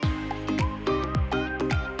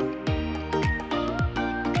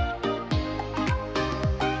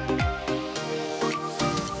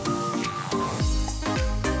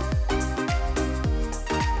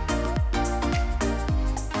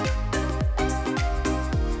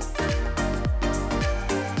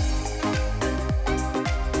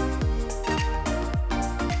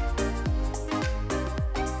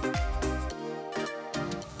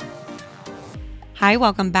Hi,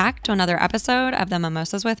 welcome back to another episode of the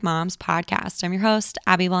Mimosas with Moms podcast. I'm your host,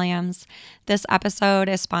 Abby Williams. This episode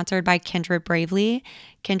is sponsored by Kindred Bravely.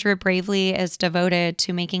 Kindred Bravely is devoted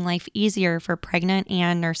to making life easier for pregnant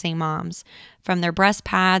and nursing moms. From their breast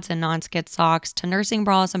pads and non-skid socks to nursing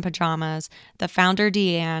bras and pajamas, the founder,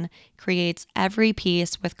 Deanne, creates every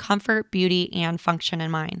piece with comfort, beauty, and function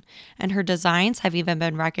in mind. And her designs have even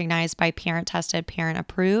been recognized by Parent Tested, Parent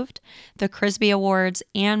Approved, the Crisby Awards,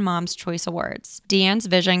 and Mom's Choice Awards. Deanne's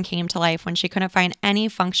vision came to life when she couldn't find any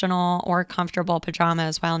functional or comfortable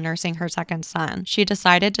pajamas while nursing her second son. She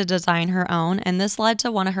decided to design her own, and this led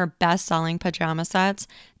to one of her best-selling pajama sets,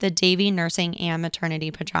 the Davy Nursing and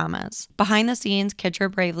Maternity Pajamas. Behind the scenes,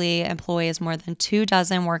 Kindred Bravely employs more than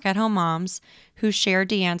 24 work-at-home moms who share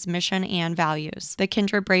Deanne's mission and values. The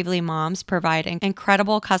Kindred Bravely moms provide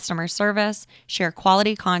incredible customer service, share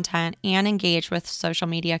quality content, and engage with social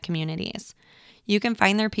media communities. You can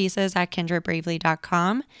find their pieces at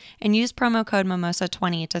kindredbravely.com and use promo code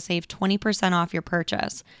MIMOSA20 to save 20% off your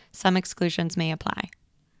purchase. Some exclusions may apply.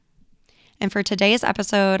 And for today's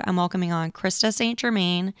episode, I'm welcoming on Krista St.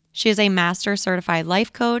 Germain. She is a master certified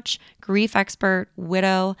life coach, grief expert,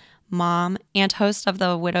 widow, mom, and host of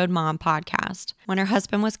the Widowed Mom podcast. When her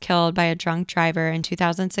husband was killed by a drunk driver in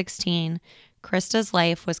 2016, Krista's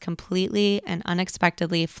life was completely and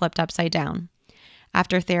unexpectedly flipped upside down.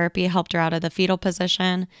 After therapy helped her out of the fetal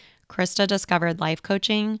position, Krista discovered life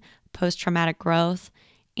coaching, post-traumatic growth,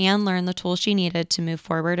 and learned the tools she needed to move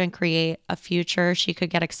forward and create a future she could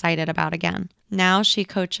get excited about again. Now she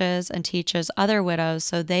coaches and teaches other widows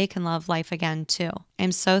so they can love life again too.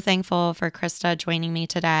 I'm so thankful for Krista joining me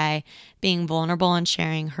today, being vulnerable and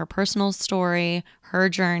sharing her personal story, her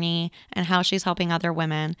journey, and how she's helping other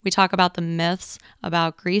women. We talk about the myths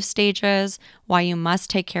about grief stages, why you must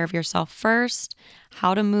take care of yourself first,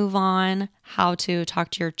 how to move on, how to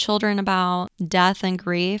talk to your children about death and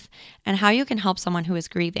grief, and how you can help someone who is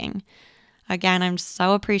grieving. Again, I'm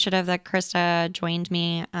so appreciative that Krista joined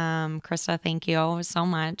me. Krista, thank you so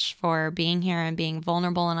much for being here and being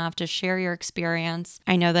vulnerable enough to share your experience.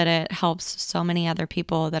 I know that it helps so many other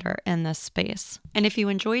people that are in this space. And if you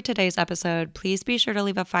enjoyed today's episode, please be sure to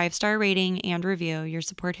leave a 5-star rating and review. Your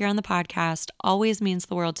support here on the podcast always means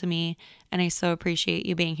the world to me, and I so appreciate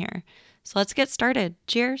you being here. So let's get started.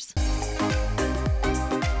 Cheers.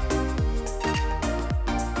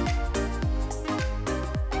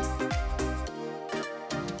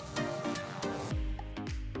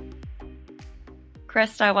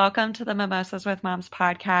 Krista, welcome to the Mimosas with Moms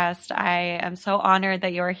podcast. I am so honored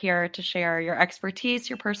that you're here to share your expertise,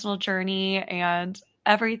 your personal journey, and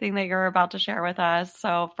everything that you're about to share with us.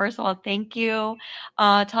 So first of all, thank you.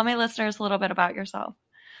 Tell my listeners a little bit about yourself.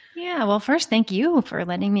 Yeah, well, first, thank you for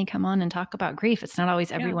letting me come on and talk about grief. It's not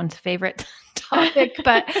always everyone's favorite topic,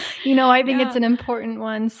 but I think it's an important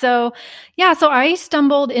one. So I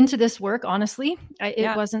stumbled into this work, honestly.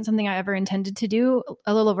 It wasn't something I ever intended to do.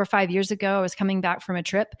 A little over 5 years ago, I was coming back from a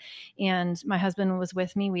trip and my husband was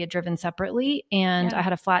with me. We had driven separately and I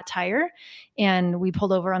had a flat tire and we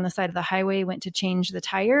pulled over on the side of the highway, went to change the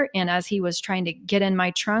tire. And as he was trying to get in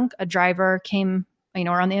my trunk, a driver came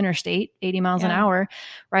we're on the interstate, 80 miles an hour,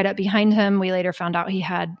 right up behind him. We later found out he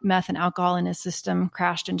had meth and alcohol in his system,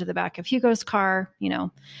 crashed into the back of Hugo's car,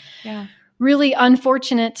 really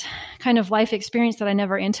unfortunate kind of life experience that I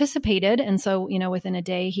never anticipated. And so, within a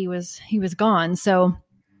day he was gone. So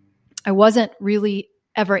I wasn't really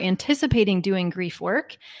ever anticipating doing grief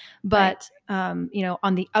work, but, on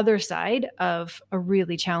the other side of a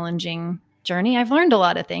really challenging journey, I've learned a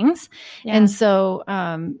lot of things. Yeah. And so,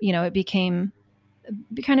 it became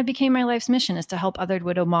my life's mission is to help other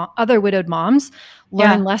widowed moms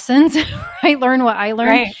learn lessons, right? Learn what I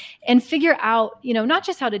learned and figure out, not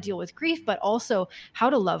just how to deal with grief, but also how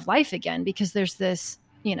to love life again, because there's this,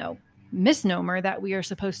 misnomer that we are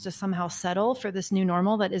supposed to somehow settle for this new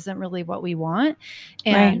normal that isn't really what we want.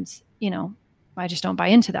 And, I just don't buy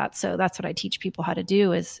into that. So that's what I teach people how to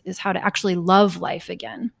do is how to actually love life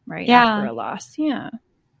again, right? After a loss. Yeah.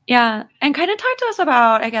 Yeah. And kind of talk to us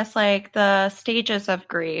about, I guess, like the stages of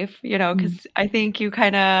grief, because I think you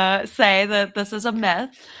kind of say that this is a myth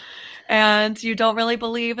and you don't really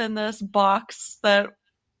believe in this box that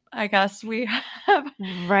I guess we have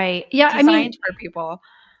designed for people.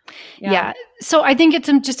 Yeah. So I think it's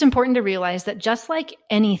just important to realize that just like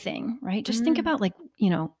anything, right? Just think about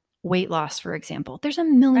weight loss, for example. There's a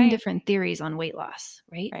million different theories on weight loss,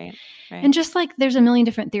 right? And just like there's a million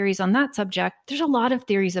different theories on that subject, there's a lot of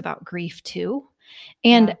theories about grief too.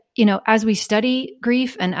 And, as we study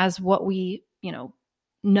grief and as what we,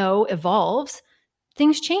 know evolves,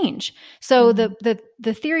 things change. So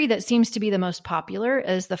the theory that seems to be the most popular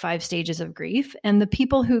is the 5 stages of grief. And the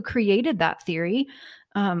people who created that theory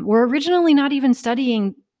were originally not even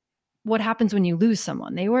studying what happens when you lose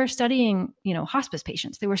someone. They were studying, hospice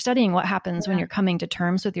patients. They were studying what happens when you're coming to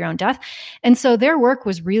terms with your own death. And so their work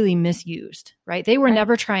was really misused, right? They were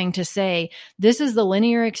never trying to say, this is the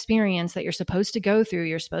linear experience that you're supposed to go through.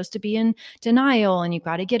 You're supposed to be in denial and you've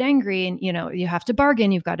got to get angry and, you have to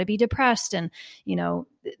bargain. You've got to be depressed. And,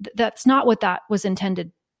 that's not what that was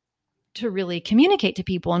intended to really communicate to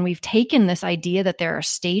people. And we've taken this idea that there are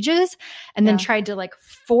stages and then tried to like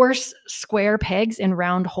force square pegs in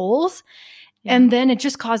round holes. Yeah. And then it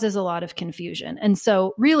just causes a lot of confusion. And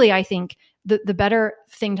so really, I think the better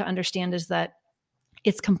thing to understand is that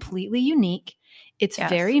it's completely unique. It's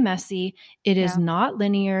very messy. It is not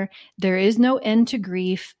linear. There is no end to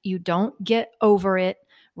grief. You don't get over it.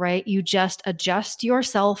 Right? You just adjust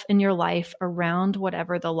yourself in your life around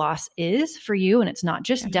whatever the loss is for you. And it's not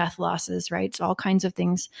just death losses, right? It's all kinds of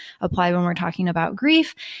things apply when we're talking about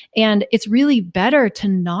grief. And it's really better to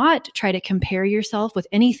not try to compare yourself with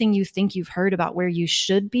anything you think you've heard about where you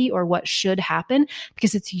should be or what should happen,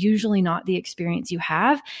 because it's usually not the experience you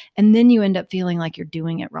have. And then you end up feeling like you're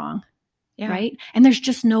doing it wrong. Yeah. Right? And there's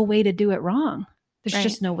just no way to do it wrong. There's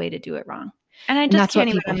just no way to do it wrong. And I just can't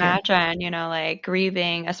even imagine, like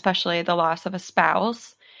grieving, especially the loss of a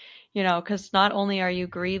spouse, because not only are you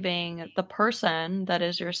grieving the person that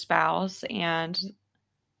is your spouse and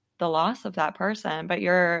the loss of that person, but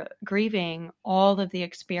you're grieving all of the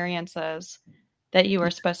experiences that you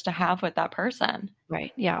were supposed to have with that person.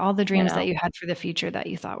 Right. Yeah. All the dreams that you had for the future that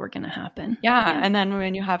you thought were going to happen. Yeah. And then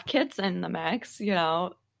when you have kids in the mix,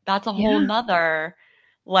 that's a whole nother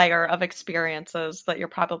layer of experiences that you're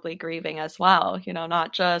probably grieving as well.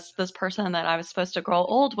 Not just this person that I was supposed to grow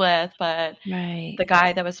old with, but the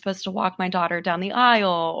guy that was supposed to walk my daughter down the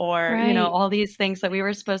aisle, or, all these things that we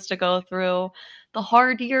were supposed to go through the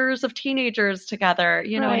hard years of teenagers together,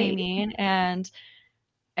 you know what I mean? And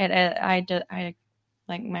I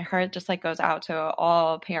like, my heart just like goes out to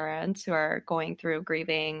all parents who are going through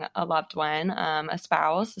grieving a loved one, a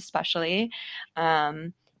spouse, especially.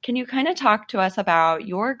 Can you kind of talk to us about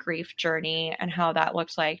your grief journey and how that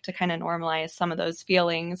looks like to kind of normalize some of those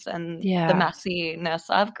feelings and the messiness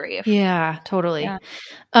of grief? Yeah, totally. Yeah.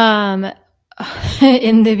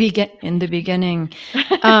 In the beginning,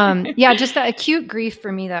 just that acute grief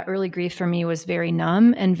for me, that early grief for me was very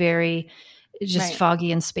numb and very just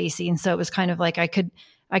foggy and spacey. And so it was kind of like I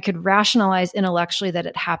could rationalize intellectually that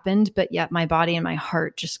it happened, but yet my body and my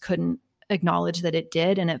heart just couldn't acknowledge that it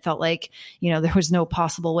did. And it felt like, there was no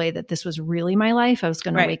possible way that this was really my life. I was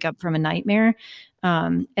going to wake up from a nightmare.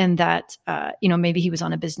 And that, maybe he was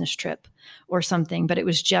on a business trip or something, but it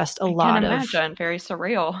was just a lot of very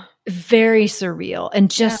surreal. And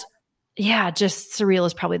just surreal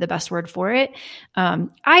is probably the best word for it.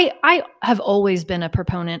 I have always been a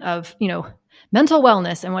proponent of, mental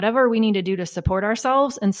wellness and whatever we need to do to support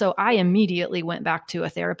ourselves. And so I immediately went back to a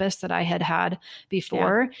therapist that I had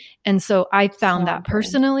before. Yeah. And so I found that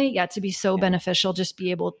personally, to be so beneficial, just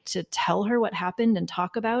be able to tell her what happened and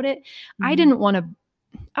talk about it. Mm-hmm. I didn't want to,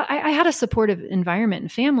 I had a supportive environment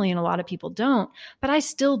and family, and a lot of people don't, but I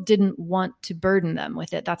still didn't want to burden them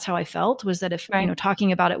with it. That's how I felt, was that if,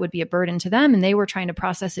 talking about it would be a burden to them, and they were trying to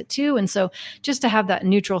process it too. And so just to have that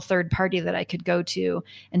neutral third party that I could go to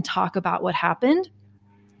and talk about what happened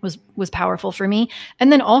was powerful for me.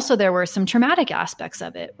 And then also there were some traumatic aspects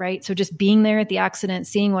of it, right? So just being there at the accident,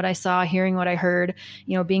 seeing what I saw, hearing what I heard,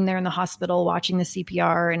 being there in the hospital, watching the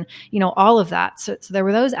CPR and, all of that. So there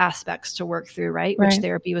were those aspects to work through, right? Which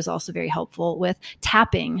therapy was also very helpful with.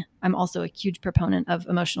 Tapping. I'm also a huge proponent of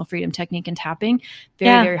emotional freedom technique and tapping.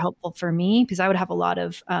 Very, very helpful for me, because I would have a lot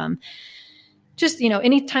of, just,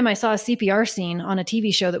 anytime I saw a CPR scene on a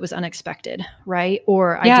TV show that was unexpected, right?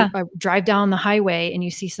 Or I drive down the highway and you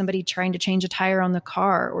see somebody trying to change a tire on the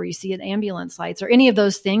car, or you see an ambulance lights, or any of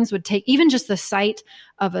those things would take, even just the sight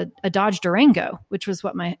of a Dodge Durango, which was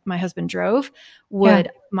what my husband drove,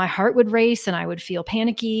 my heart would race and I would feel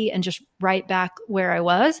panicky and just right back where I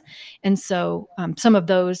was. And so some of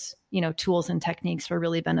those, tools and techniques were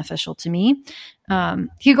really beneficial to me.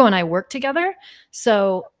 Hugo and I work together.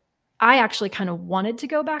 So I actually kind of wanted to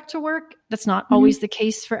go back to work. That's not always the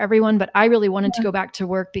case for everyone, but I really wanted to go back to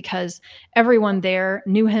work because everyone there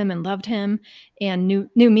knew him and loved him, and knew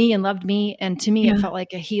me and loved me. And to me, it felt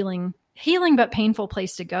like a healing but painful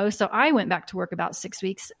place to go. So I went back to work about 6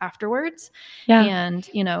 weeks afterwards. Yeah. And,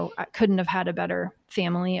 I couldn't have had a better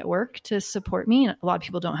family at work to support me. And a lot of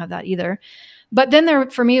people don't have that either. But then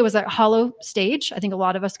for me, it was a hollow stage. I think a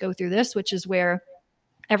lot of us go through this, which is where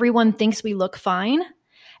everyone thinks we look fine,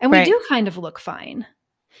 and we do kind of look fine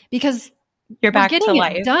because you're back we're getting to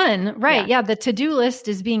life. it done. Right. Yeah. The to-do list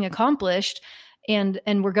is being accomplished and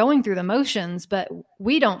we're going through the motions, but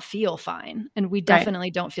we don't feel fine and we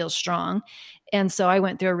definitely don't feel strong. And so I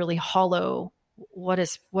went through a really hollow, what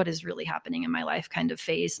is really happening in my life kind of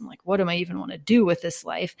phase. And like, what do I even want to do with this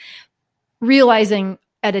life? Realizing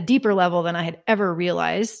at a deeper level than I had ever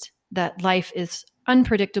realized that life is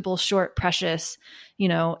unpredictable, short, precious,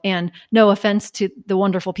 and no offense to the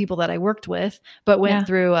wonderful people that I worked with, but went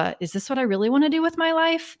through, is this what I really want to do with my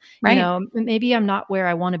life? Right. Maybe I'm not where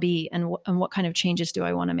I want to be and what kind of changes do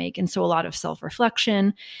I want to make? And so a lot of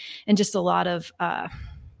self-reflection and just a lot of,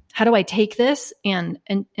 how do I take this and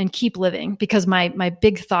keep living? Because my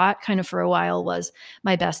big thought kind of for a while was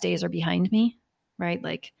my best days are behind me, right?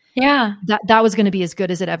 Like, that was going to be as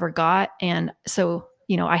good as it ever got. And so,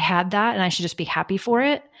 I had that and I should just be happy for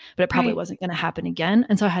it, but it probably wasn't going to happen again.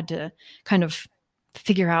 And so I had to kind of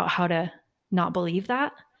figure out how to not believe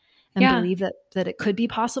that and believe that it could be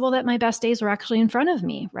possible that my best days were actually in front of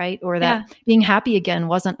me, right? Or that being happy again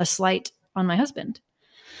wasn't a slight on my husband.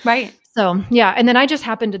 Right. So, and then I just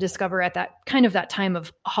happened to discover at that time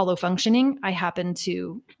of hollow functioning, I happened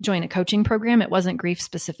to join a coaching program. It wasn't grief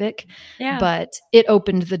specific, but it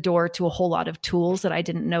opened the door to a whole lot of tools that I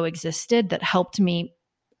didn't know existed that helped me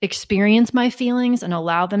experience my feelings and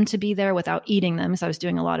allow them to be there without eating them. So I was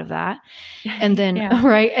doing a lot of that. And then,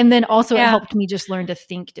 right. And then also it helped me just learn to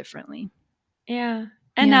think differently. Yeah.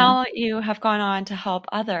 And now you have gone on to help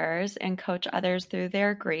others and coach others through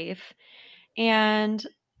their grief. And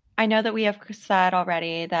I know that we have said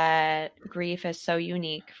already that grief is so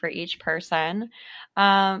unique for each person.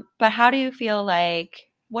 But how do you feel like,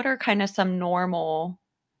 what are kind of some normal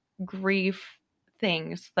grief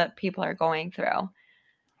things that people are going through?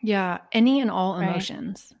 Yeah. Any and all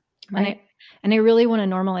emotions. Right. And I really want to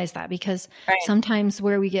normalize that because sometimes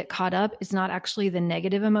where we get caught up is not actually the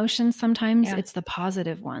negative emotions. Sometimes it's the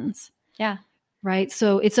positive ones. Yeah. Right.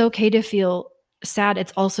 So it's okay to feel sad.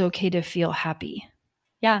 It's also okay to feel happy.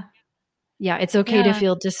 Yeah. Yeah. It's okay to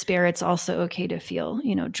feel despair. It's also okay to feel,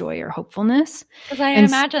 joy or hopefulness. Because I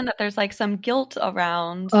imagine that there's like some guilt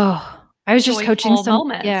around. I was just coaching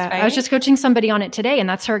I was just coaching somebody on it today. And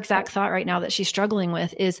that's her exact thought right now that she's struggling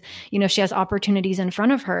with is, she has opportunities in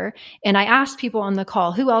front of her. And I asked people on the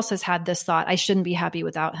call, who else has had this thought? I shouldn't be happy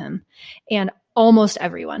without him. And almost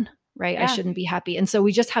everyone, right? I shouldn't be happy. And so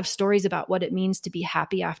we just have stories about what it means to be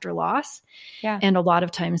happy after loss. Yeah. And a lot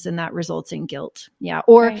of times then that results in guilt. Yeah.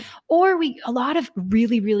 Or a lot of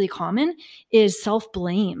really, really common is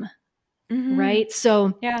self-blame. Mm-hmm. Right.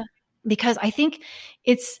 So because I think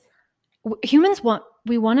humans want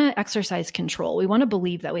to exercise control. We want to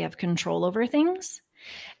believe that we have control over things.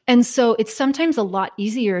 And so it's sometimes a lot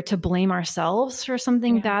easier to blame ourselves for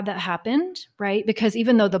something bad that happened, right? Because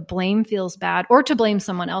even though the blame feels bad, or to blame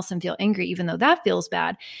someone else and feel angry, even though that feels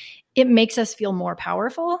bad, it makes us feel more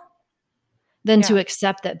powerful than to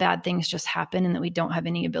accept that bad things just happen and that we don't have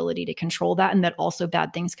any ability to control that. And that also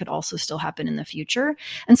bad things could also still happen in the future.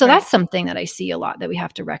 And so that's something that I see a lot that we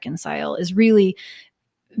have to reconcile is really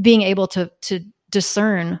being able to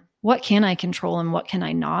discern what can I control and what can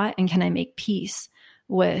I not, and can I make peace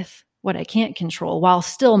with what I can't control while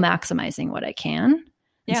still maximizing what I can.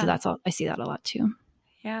 And so that's all, I see that a lot too.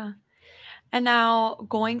 Yeah. And now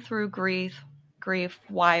going through grief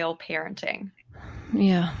while parenting.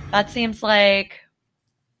 Yeah. That seems like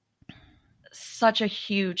such a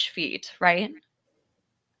huge feat, right?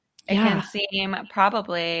 It can seem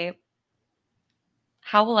probably,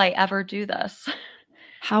 how will I ever do this?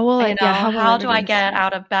 How will I? How do I get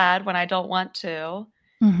out of bed when I don't want to,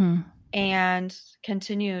 and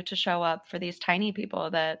continue to show up for these tiny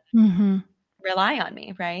people that rely on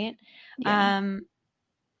me, right? Yeah.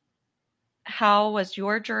 How was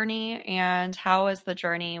your journey, and how is the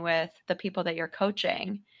journey with the people that you're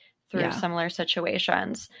coaching through similar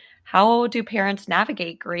situations? How do parents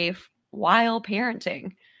navigate grief while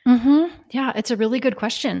parenting? Mm-hmm. Yeah, it's a really good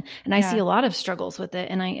question. And I see a lot of struggles with it,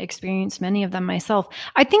 and I experience many of them myself.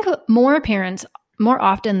 I think more parents, more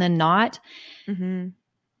often than not,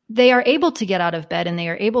 they are able to get out of bed and they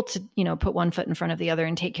are able to, put one foot in front of the other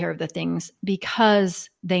and take care of the things because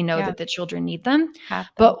they know that the children need them.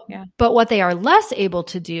 But what they are less able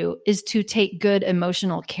to do is to take good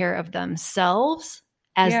emotional care of themselves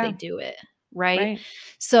as they do it. Right?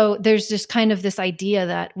 So there's just kind of this idea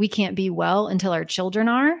that we can't be well until our children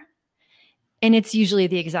are. And it's usually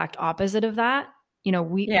the exact opposite of that.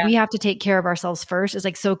 We have to take care of ourselves first. It's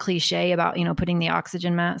like so cliche about, putting the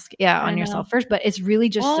oxygen mask on yourself first, but it's really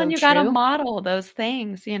just so and you true. got to model those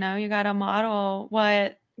things, you got to model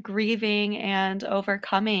what grieving and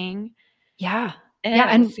overcoming Yeah. Yeah.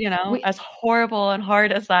 And is, we, as horrible and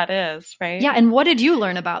hard as that is, right? yeah. And what did you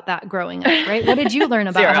learn about that growing up, right? What did you learn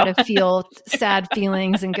about how Zero. to feel sad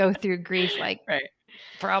feelings and go through grief? Like, Right.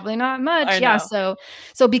 probably not much. I Yeah. know.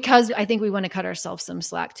 So because I think we want to cut ourselves some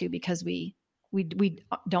slack too, because we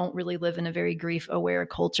don't really live in a very grief aware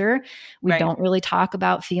culture. We Right. don't really talk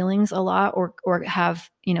about feelings a lot or have,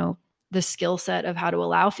 the skill set of how to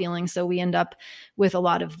allow feelings. So we end up with a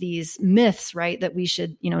lot of these myths, right? That we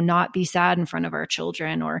should, not be sad in front of our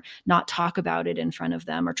children or not talk about it in front of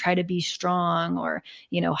them or try to be strong or,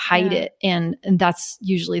 hide it. And that's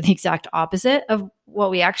usually the exact opposite of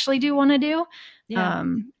what we actually do want to do. Yeah.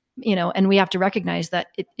 And we have to recognize that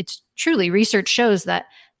it's truly, research shows that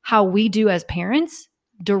how we do as parents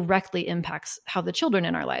directly impacts how the children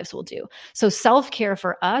in our lives will do. So self-care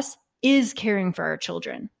for us is caring for our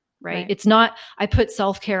children, right? It's not, I put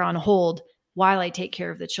self-care on hold while I take care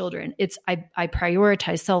of the children. It's, I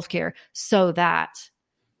prioritize self-care so that,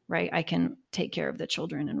 right, I can take care of the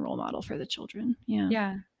children and role model for the children. Yeah.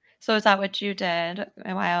 Yeah. So is that what you did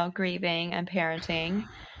while grieving and parenting?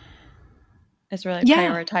 Is really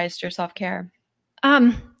prioritized your self-care?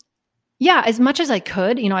 Yeah, as much as I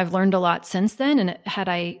could. I've learned a lot since then. And had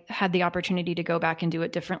I had the opportunity to go back and do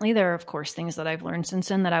it differently, there are, of course, things that I've learned since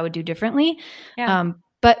then that I would do differently. Yeah.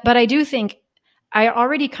 But I do think I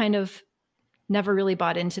already kind of never really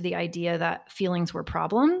bought into the idea that feelings were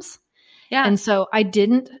problems. Yeah. And so I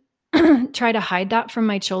didn't try to hide that from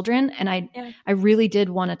my children. And I really did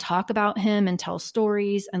want to talk about him and tell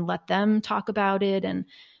stories and let them talk about it. And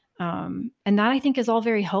that I think is all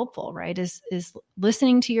very helpful, right? Is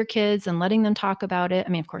listening to your kids and letting them talk about it.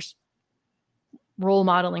 I mean, of course, role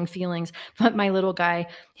modeling feelings, but my little guy,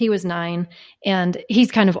 he was 9 and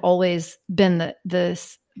he's kind of always been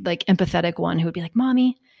this like empathetic one who would be like,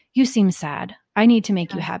 Mommy, you seem sad. I need to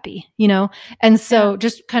make you happy, And so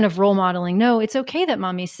just kind of role modeling, no, it's okay that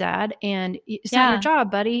Mommy's sad and it's not your job,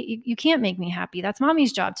 buddy. You can't make me happy. That's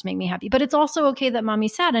Mommy's job to make me happy, but it's also okay that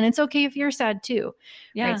Mommy's sad and it's okay if you're sad too.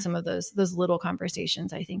 Yeah. Right. Some of those little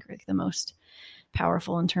conversations I think are the most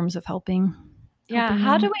powerful in terms of helping. Yeah.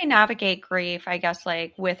 How do we navigate grief, I guess,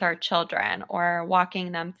 like with our children or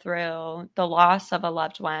walking them through the loss of a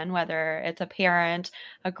loved one, whether it's a parent,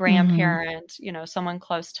 a grandparent, someone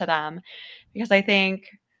close to them? Because I think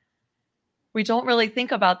we don't really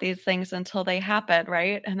think about these things until they happen,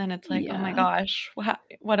 right? And then it's like, oh my gosh,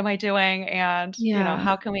 what am I doing? And,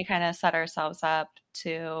 how can we kind of set ourselves up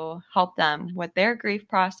to help them with their grief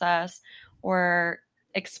process or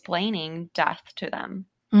explaining death to them?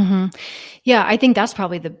 Mm-hmm. Yeah, I think that's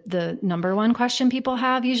probably the number one question people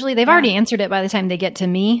have usually. They've already answered it by the time they get to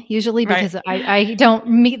me, usually, because I don't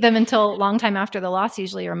meet them until a long time after the loss,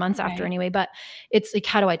 usually, or months after anyway. But it's like,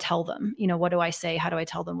 how do I tell them? What do I say? How do I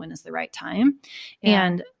tell them when is the right time? Yeah.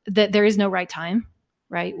 And that there is no right time,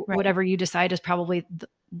 right? Whatever you decide is probably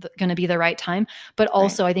going to be the right time. But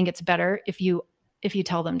also, I think it's better if you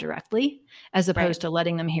tell them directly, as opposed to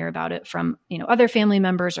letting them hear about it from, other family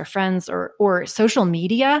members or friends or social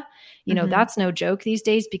media. That's no joke these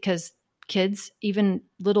days, because kids, even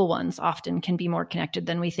little ones, often can be more connected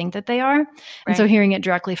than we think that they are. And so hearing it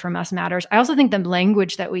directly from us matters. I also think the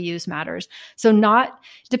language that we use matters. So not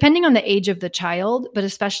depending on the age of the child, but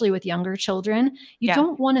especially with younger children, you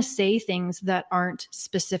don't want to say things that aren't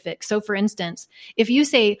specific. So for instance, if you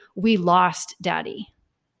say, "We lost daddy,"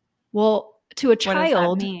 well, to a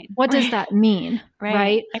child, what does that mean?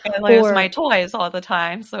 Right? I lose my toys all the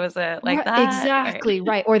time. So is it like that? Exactly.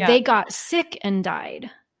 Right. Or they got sick and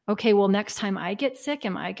died. Okay, well, next time I get sick,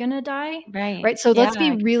 am I going to die? Right. So let's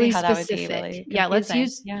be really specific.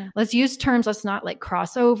 Let's use terms. Let's not like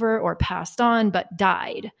cross over or passed on, but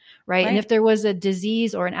died. Right. And if there was a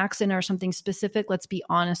disease or an accident or something specific, let's be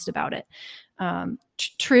honest about it.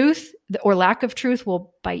 Truth or lack of truth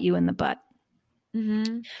will bite you in the butt.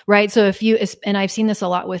 Mm-hmm. Right. So and I've seen this a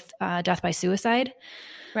lot with death by suicide,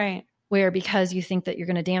 right? Where because you think that you're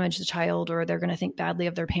going to damage the child or they're going to think badly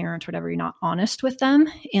of their parent, whatever, you're not honest with them,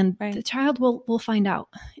 and the child will find out.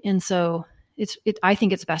 And so I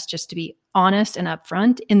think it's best just to be honest and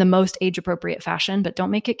upfront in the most age appropriate fashion, but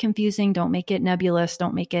don't make it confusing. Don't make it nebulous.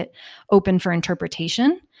 Don't make it open for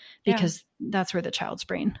interpretation, because that's where the child's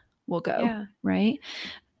brain will go. Yeah. Right.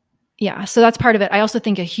 Yeah. So that's part of it. I also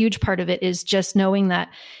think a huge part of it is just knowing that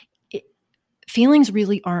feelings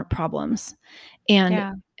really aren't problems.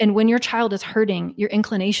 And when your child is hurting, your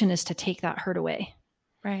inclination is to take that hurt away.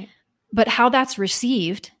 Right. But how that's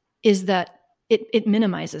received is that it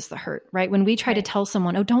minimizes the hurt, right? When we try to tell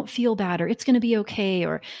someone, "Oh, don't feel bad," or "It's going to be okay,"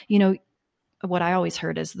 or, what I always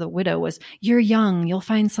heard as the widow was, "You're young, you'll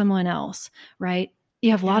find someone else," right?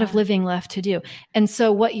 You have a lot of living left to do. And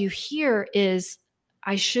so what you hear is,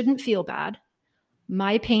 I shouldn't feel bad.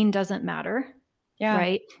 My pain doesn't matter. Yeah.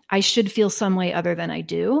 Right. I should feel some way other than I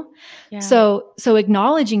do. Yeah. So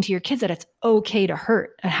acknowledging to your kids that it's okay to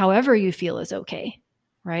hurt and however you feel is okay.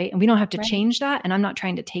 Right. And we don't have to change that. And I'm not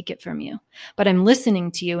trying to take it from you, but I'm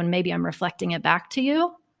listening to you and maybe I'm reflecting it back to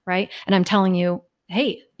you. Right. And I'm telling you,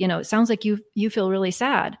 hey, it sounds like you feel really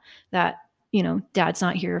sad that, dad's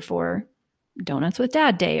not here for Donuts with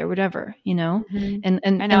Dad Day or whatever, Mm-hmm.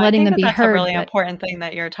 and letting them be that's heard. A really important thing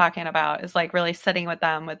that you're talking about is like really sitting with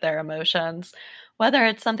them with their emotions, whether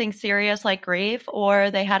it's something serious like grief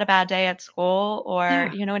or they had a bad day at school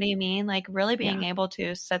or you know what I mean? Like really being able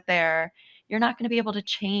to sit there. You're not going to be able to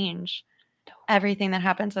change everything that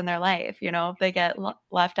happens in their life. If they get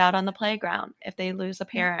left out on the playground, if they lose a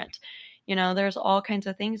parent, there's all kinds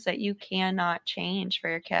of things that you cannot change for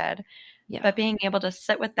your kid. Yeah. But being able to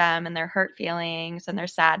sit with them and their hurt feelings and their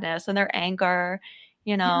sadness and their anger,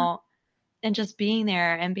 and just being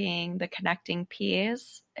there and being the connecting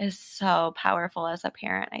piece is so powerful as a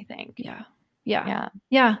parent, I think. Yeah.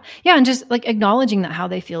 And just like acknowledging that how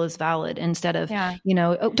they feel is valid instead of,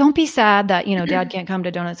 don't be sad that, Dad can't come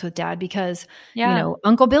to Donuts with Dad because,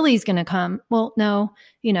 Uncle Billy's going to come. Well, no,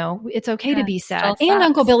 it's okay to be sad and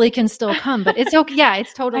Uncle Billy can still come, but it's okay. Yeah.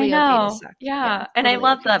 It's totally okay to suck. Yeah. And totally I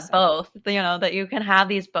love that both, that you can have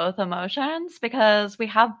these both emotions because we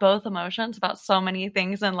have both emotions about so many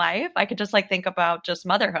things in life. I could just think about just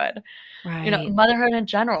motherhood, motherhood in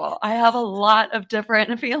general. I have a lot of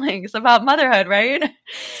different feelings about motherhood, right?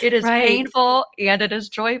 It is painful and it is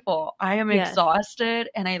joyful. I am exhausted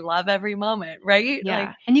and I love every moment, right?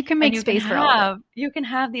 Yeah. And you can make space for all of it. You can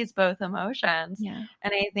have these both emotions. Yeah.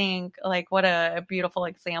 And I think what a beautiful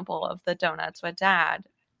example of the Donuts with Dad.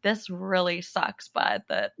 This really sucks, bud,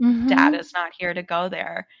 that Dad is not here to go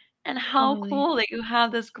there. And how cool that you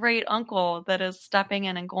have this great uncle that is stepping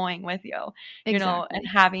in and going with you, and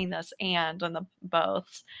having this and the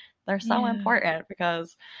boths. They're so important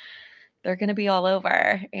because they're going to be all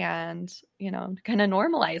over and, kind of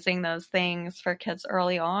normalizing those things for kids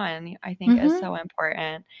early on, I think is so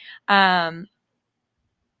important.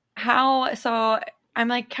 So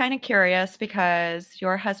I'm kind of curious because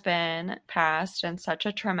your husband passed in such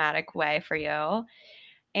a traumatic way for you.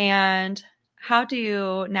 And how do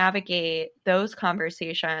you navigate those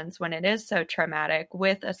conversations when it is so traumatic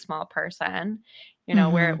with a small person,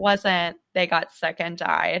 where it wasn't they got sick and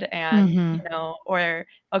died and, or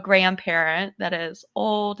a grandparent that is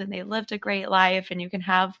old and they lived a great life and you can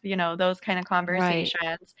have, those kind of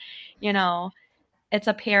conversations, it's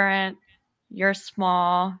a parent, you're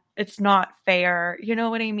small, it's not fair. You know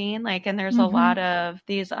what I mean? And there's a lot of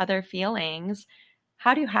these other feelings.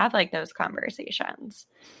 How do you have those conversations?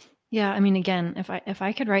 Yeah. I mean, again, if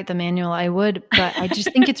I could write the manual, I would, but I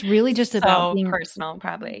just think it's really just about being personal,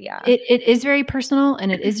 probably. Yeah. It is very personal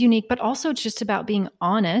and it is unique, but also it's just about being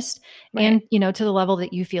honest and, to the level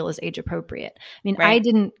that you feel is age appropriate. I mean, I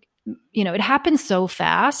didn't, it happened so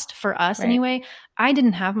fast for us anyway. I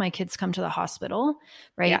didn't have my kids come to the hospital,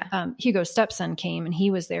 right? Yeah. Hugo's stepson came and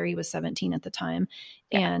he was there. He was 17 at the time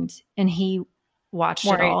and he watched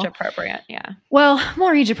more it all. Age appropriate, yeah. Well,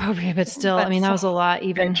 more age appropriate, but still, I mean, that was a lot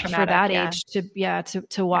even for that age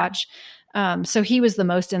to watch. So he was the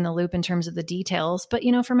most in the loop in terms of the details. But,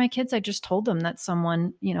 for my kids, I just told them that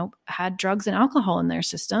someone, had drugs and alcohol in their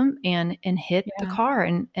system and hit the car.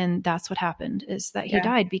 And that's what happened is that he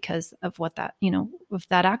died because of what that, of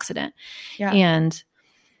that accident. Yeah. And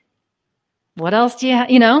what else do you have,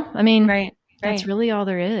 I mean, that's really all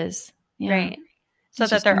there is. Yeah. Right. So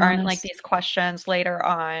that there aren't these questions later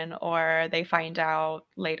on, or they find out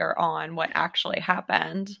later on what actually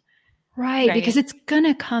happened. Right. Because it's going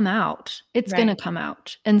to come out. It's going to come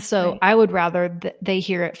out. And so I would rather they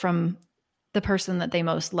hear it from the person that they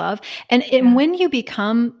most love. And when you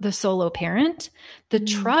become the solo parent, the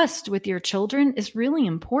trust with your children is really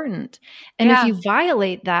important. And if you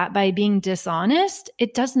violate that by being dishonest,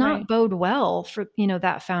 it does not bode well for,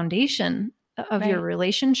 that foundation of your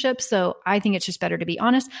relationship. So I think it's just better to be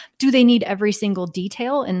honest. Do they need every single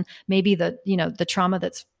detail and maybe the trauma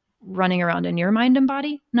that's running around in your mind and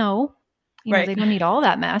body? No, they don't need all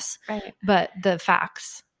that mess, but the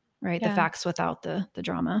facts, right? The facts without the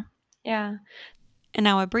drama. Yeah. And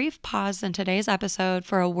now a brief pause in today's episode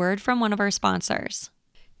for a word from one of our sponsors.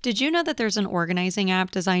 Did you know that there's an organizing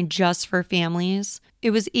app designed just for families? It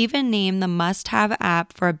was even named the must-have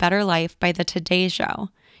app for a better life by the Today Show.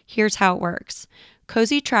 Here's how it works.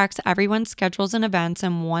 Cozy tracks everyone's schedules and events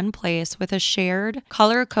in one place with a shared,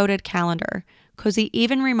 color-coded calendar. Cozy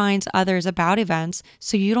even reminds others about events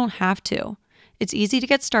so you don't have to. It's easy to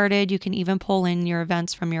get started. You can even pull in your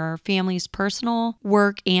events from your family's personal,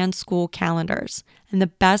 work, and school calendars. And the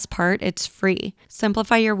best part, it's free.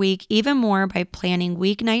 Simplify your week even more by planning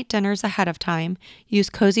weeknight dinners ahead of time. Use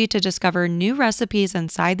Cozy to discover new recipes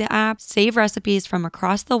inside the app, save recipes from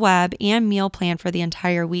across the web, and meal plan for the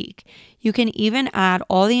entire week. You can even add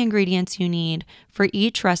all the ingredients you need for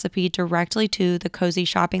each recipe directly to the Cozy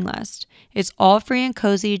shopping list. It's all free and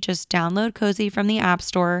Cozy. Just download Cozy from the App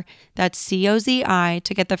Store. That's COZI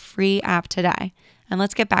to get the free app today. And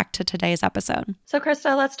let's get back to today's episode. So,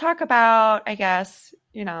 Krista, let's talk about, I guess,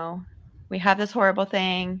 we have this horrible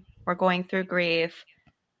thing. We're going through grief.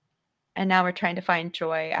 And now we're trying to find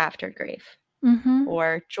joy after grief,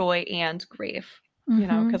 or joy and grief.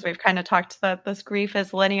 Because we've kind of talked that this grief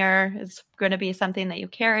is linear, it's going to be something that you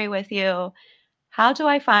carry with you. How do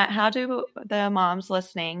the moms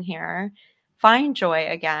listening here find joy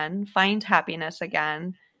again, find happiness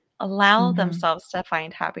again, allow themselves to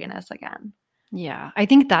find happiness again? Yeah, I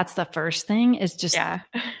think that's the first thing, is just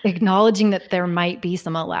acknowledging that there might be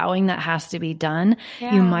some allowing that has to be done.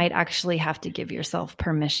 Yeah. You might actually have to give yourself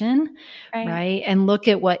permission, right? And look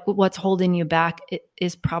at what's holding you back. It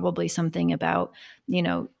is probably something about,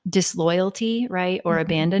 disloyalty, right? Or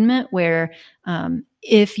abandonment, where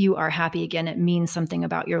if you are happy again, it means something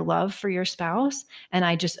about your love for your spouse. And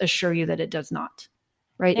I just assure you that it does not.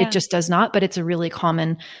 Right. Yeah. It just does not. But it's a really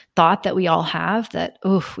common thought that we all have, that,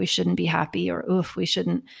 we shouldn't be happy, or, we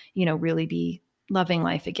shouldn't, really be loving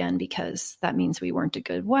life again, because that means we weren't a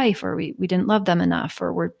good wife, or we didn't love them enough,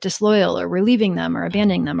 or we're disloyal, or we're leaving them or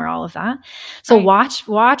abandoning them, or all of that. So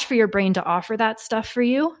watch for your brain to offer that stuff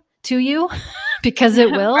to you, because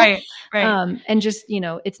it will. Right. And just,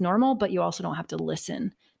 it's normal, but you also don't have to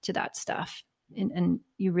listen to that stuff. And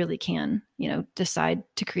you really can, decide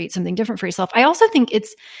to create something different for yourself. I also think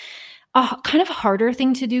it's a kind of harder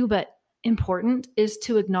thing to do, but important, is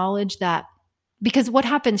to acknowledge that, because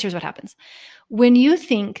here's what happens. When you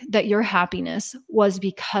think that your happiness was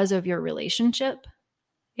because of your relationship,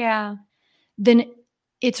 then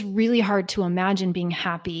it's really hard to imagine being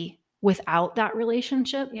happy without that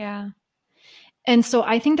relationship. Yeah. And so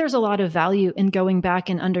I think there's a lot of value in going back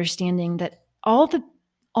and understanding that all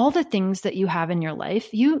the things that you have in your life,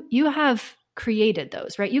 you have created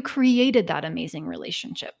those, right? You created that amazing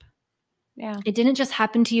relationship. Yeah. It didn't just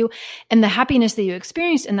happen to you. And the happiness that you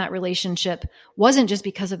experienced in that relationship wasn't just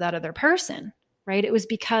because of that other person, right? It was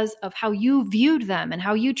because of how you viewed them and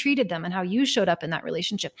how you treated them and how you showed up in that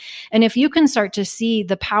relationship. And if you can start to see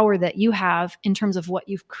the power that you have in terms of what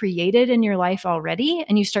you've created in your life already,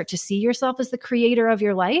 and you start to see yourself as the creator of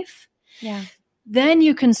your life, then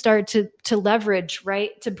you can start to leverage,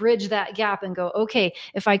 right? To bridge that gap and go, okay,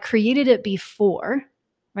 if I created it before,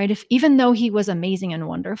 right? Even though he was amazing and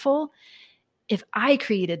wonderful, if I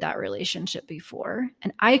created that relationship before,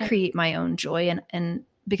 and I create my own joy, and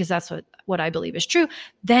because that's what I believe is true,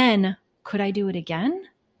 then could I do it again?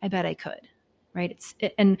 I bet I could, right?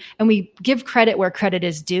 And we give credit where credit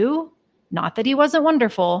is due, not that he wasn't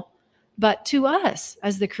wonderful, but to us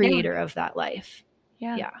as the creator of that life.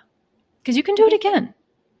 Yeah. Because you can do it again.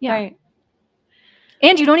 Yeah. Right.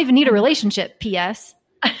 And you don't even need a relationship, P.S.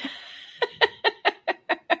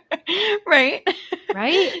 Right.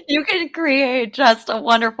 Right? You can create just a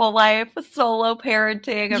wonderful life, solo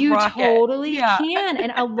parenting. You totally can.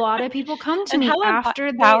 And a lot of people come to me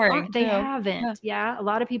after they haven't. Yeah. A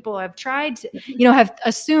lot of people have tried to, have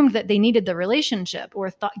assumed that they needed the relationship,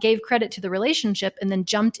 or gave credit to the relationship, and then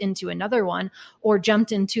jumped into another one, or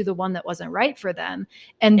jumped into the one that wasn't right for them.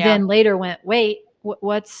 And then later went, wait,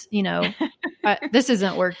 what's, this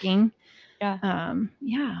isn't working. Yeah.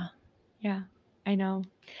 Yeah, I know.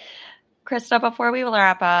 Krista, before we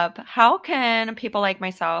wrap up, how can people like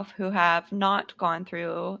myself who have not gone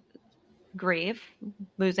through grief,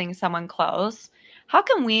 losing someone close, how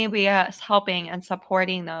can we be helping and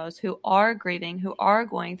supporting those who are grieving, who are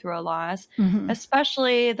going through a loss,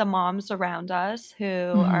 especially the moms around us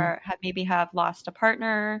who have lost a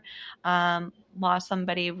partner, lost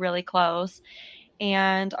somebody really close,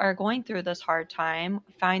 and are going through this hard time,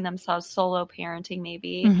 find themselves solo parenting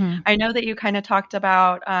maybe. I know that you kind of talked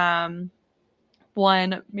about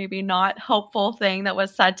one maybe not helpful thing that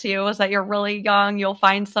was said to you was that you're really young, you'll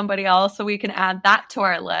find somebody else, so we can add that to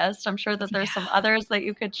our list. I'm sure that there's some others that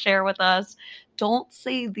you could share with us. Don't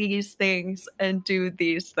say these things and do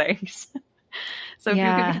these things. So if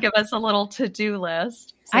you could give us a little to-do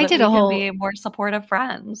list, so I did a whole be more supportive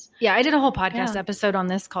friends. Yeah, I did a whole podcast episode on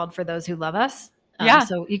this called For Those Who Love Us.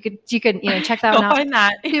 So you could, check that Go one out find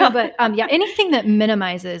that. too. But anything that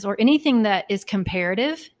minimizes or anything that is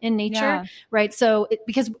comparative in nature, right? So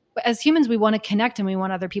because as humans, we want to connect and we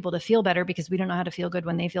want other people to feel better because we don't know how to feel good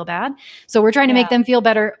when they feel bad. So we're trying to make them feel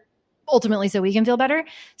better ultimately so we can feel better.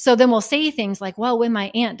 So then we'll say things like, well, when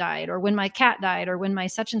my aunt died or when my cat died or when my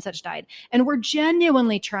such and such died. And we're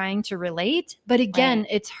genuinely trying to relate. But again,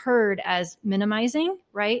 it's heard as minimizing,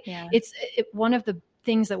 right? Yeah. It's one of the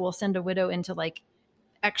things that will send a widow into like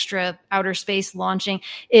extra outer space launching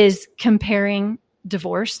is comparing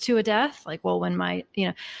divorce to a death. Like, well, when my,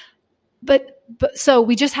 but so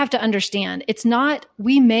we just have to understand it's not,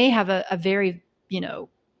 we may have a very,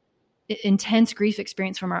 intense grief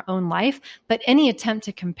experience from our own life, but any attempt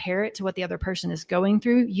to compare it to what the other person is going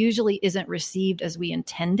through usually isn't received as we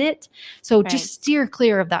intend it. So just steer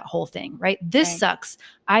clear of that whole thing, right? This sucks.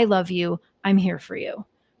 I love you. I'm here for you.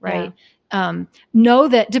 Right. Know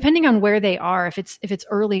that depending on where they are, if it's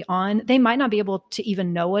early on, they might not be able to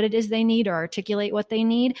even know what it is they need or articulate what they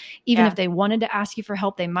need. Even if they wanted to ask you for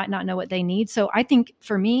help, they might not know what they need. So I think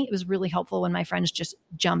for me, it was really helpful when my friends just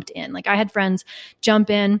jumped in. Like I had friends jump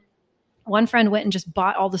in. One friend went and just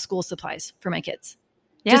bought all the school supplies for my kids.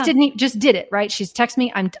 Just did it, right? She's texted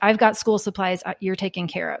me, I've got school supplies you're taken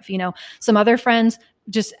care of. Some other friends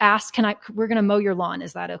just asked, we're going to mow your lawn.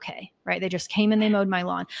 Is that okay? Right. They just came and they mowed my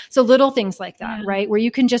lawn. So little things like that, right? Where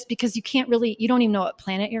you can just, because you don't even know what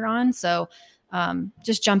planet you're on. So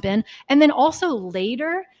just jump in. And then also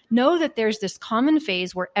later, know that there's this common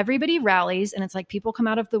phase where everybody rallies and it's like people come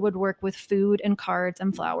out of the woodwork with food and cards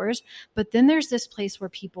and flowers. But then there's this place where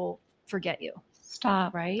people forget you.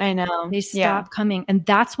 Stop. Right? I know. They stop coming. And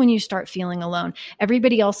that's when you start feeling alone.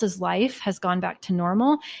 Everybody else's life has gone back to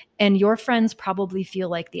normal. And your friends probably feel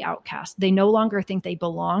like the outcast. They no longer think they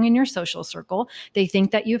belong in your social circle. They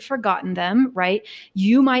think that you've forgotten them, right?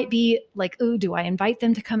 You might be like, oh, do I invite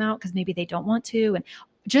them to come out? Because maybe they don't want to. And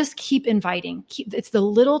just keep inviting. It's the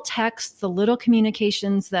little texts, the little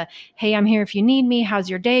communications, the, hey, I'm here if you need me.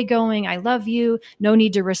 How's your day going? I love you. No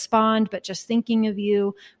need to respond, but just thinking of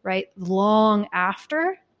you, right? Long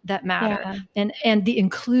after that matter. And the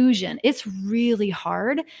inclusion, it's really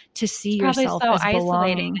hard to see yourself as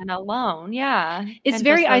isolating belonging. and alone. Yeah. It's and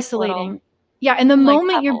very isolating. And the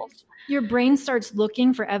moment your brain starts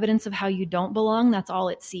looking for evidence of how you don't belong, that's all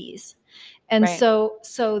it sees. And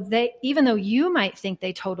so they, even though you might think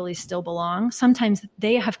they totally still belong, sometimes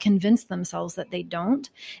they have convinced themselves that they don't.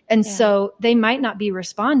 And so they might not be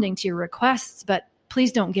responding to your requests, but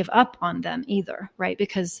please don't give up on them either, right?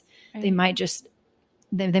 Because they might just,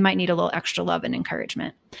 they might need a little extra love and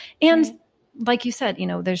encouragement. And like you said,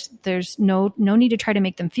 there's no need to try to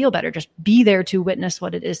make them feel better. Just be there to witness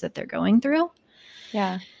what it is that they're going through.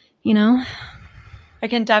 Yeah. I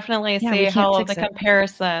can definitely see how the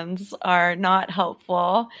comparisons are not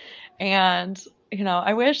helpful. And,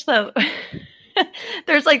 I wish that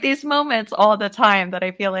there's like these moments all the time that I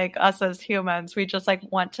feel like us as humans, we just like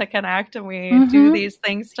want to connect and we do these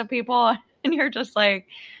things to people. And you're just like,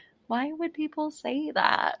 why would people say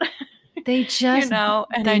that? They just,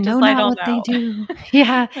 and they know not what they do.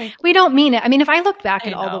 Yeah. We don't mean it. I mean, if I look back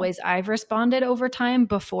at all the ways I've responded over time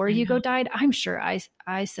before Hugo died, I'm sure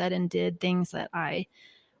I said and did things that I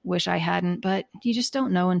wish I hadn't, but you just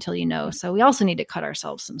don't know until you know. So we also need to cut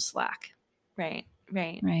ourselves some slack. Right.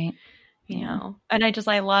 And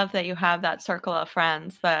I love that you have that circle of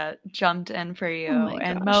friends that jumped in for you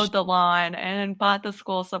and mowed the lawn and bought the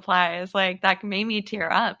school supplies. Like that made me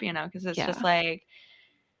tear up, because it's just like,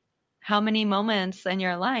 how many moments in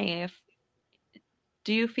your life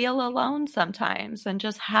do you feel alone sometimes? And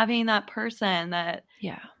just having that person that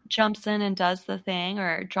jumps in and does the thing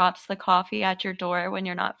or drops the coffee at your door when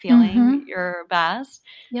you're not feeling your best.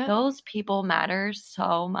 Those people matter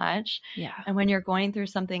so much. And when you're going through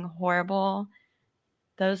something horrible,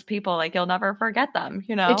 those people, like, you'll never forget them,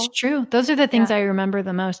 It's true. Those are the things I remember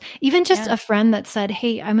the most. Even just a friend that said,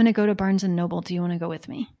 hey, I'm going to go to Barnes and Noble. Do you want to go with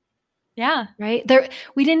me? Yeah. Right.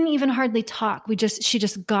 We didn't even hardly talk. She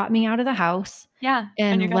just got me out of the house. Yeah.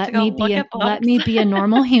 And let me be a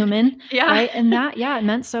normal human. Right. And that, it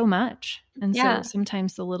meant so much. And so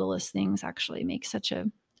sometimes the littlest things actually make such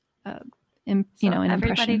an everybody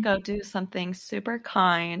impression. Go do something super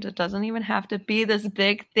kind. It doesn't even have to be this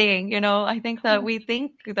big thing. I think that we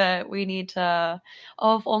think that we need to,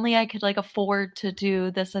 if only I could like afford to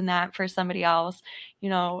do this and that for somebody else,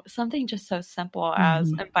 something just so simple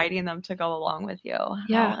as inviting them to go along with you.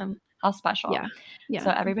 How special. So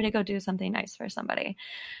everybody go do something nice for somebody.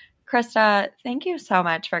 Krista, thank you so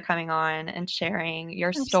much for coming on and sharing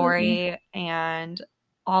your story and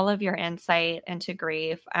all of your insight into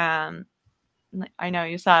grief. I know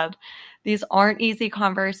you said these aren't easy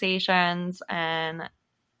conversations, and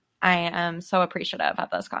I am so appreciative of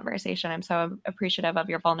this conversation. I'm so appreciative of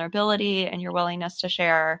your vulnerability and your willingness to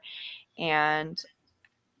share. And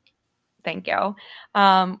thank you.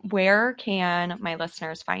 Where can my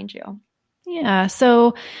listeners find you? Yeah.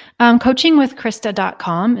 So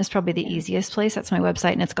coachingwithkrista.com is probably the easiest place. That's my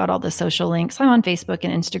website, and it's got all the social links. I'm on Facebook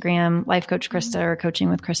and Instagram, Life Coach Krista or Coaching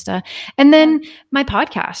with Krista. And then my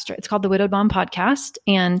podcast, it's called the Widowed Mom Podcast.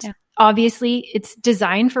 And obviously it's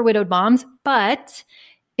designed for widowed moms, but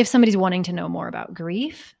if somebody's wanting to know more about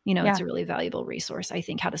grief, it's a really valuable resource, I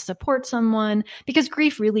think, how to support someone, because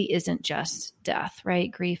grief really isn't just death, right?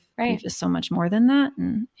 Grief is so much more than that.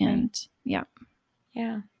 And yeah.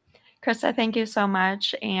 Yeah. Krista, thank you so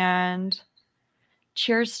much. And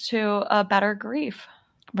cheers to a better grief.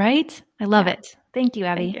 Right? I love it. Thank you,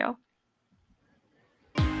 Abby. Thank you.